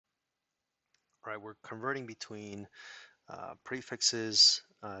right? We're converting between prefixes,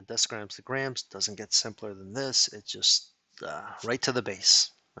 decigrams to grams. Doesn't get simpler than this. It just right to the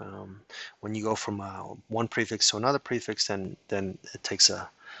base. When you go from one prefix to another prefix, then it takes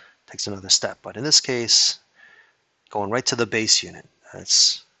another step. But in this case, going right to the base unit.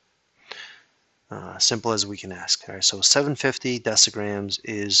 That's simple as we can ask. All right, so 750 decigrams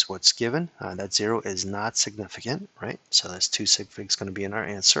is what's given. That 0 is not significant, right? So that's 2 sig figs going to be in our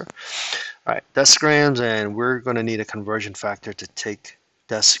answer. All right, decigrams, and we're going to need a conversion factor to take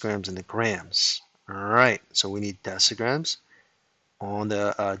decigrams into grams. All right, so we need decigrams on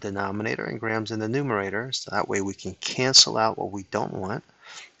the denominator and grams in the numerator, so that way we can cancel out what we don't want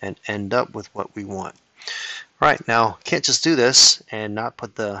and end up with what we want. All right, now can't just do this and not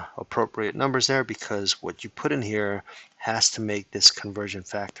put the appropriate numbers there, because what you put in here has to make this conversion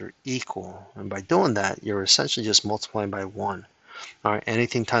factor equal. And by doing that, you're essentially just multiplying by 1. All right,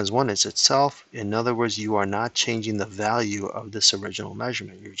 anything times 1 is itself. In other words, you are not changing the value of this original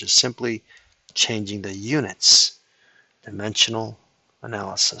measurement. You're just simply changing the units. Dimensional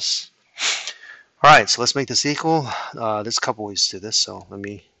analysis. All right, so let's make this equal. There's a couple ways to do this. So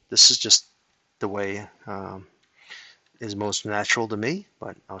this is just the way is most natural to me,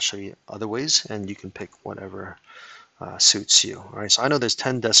 but I'll show you other ways, and you can pick whatever suits you. All right, so I know there's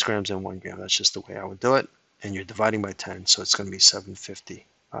 10 decigrams in 1 gram. That's just the way I would do it. And you're dividing by 10, so it's going to be 750.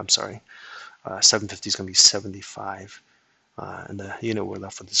 I'm sorry, 750 is going to be 75, and the unit we're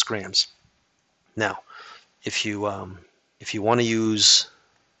left with is grams. Now, if you want to use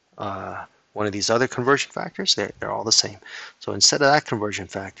one of these other conversion factors, they're all the same. So instead of that conversion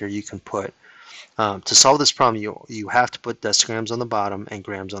factor, you can put to solve this problem, you have to put decigrams on the bottom and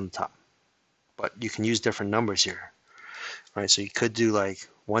grams on the top. But you can use different numbers here. Right, so you could do like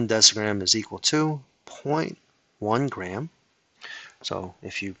 1 decigram is equal to 0.1 gram. So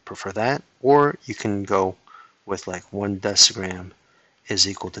if you prefer that, or you can go with like 1 decigram is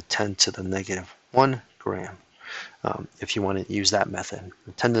equal to 10 to the negative 1 gram. If you want to use that method.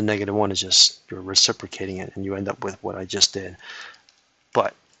 10 to the negative 1 is just you're reciprocating it, and you end up with what I just did.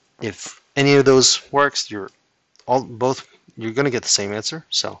 But if any of those works, you're going to get the same answer.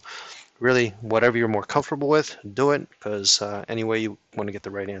 So really, whatever you're more comfortable with, do it, because any way you want to get the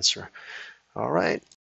right answer. All right.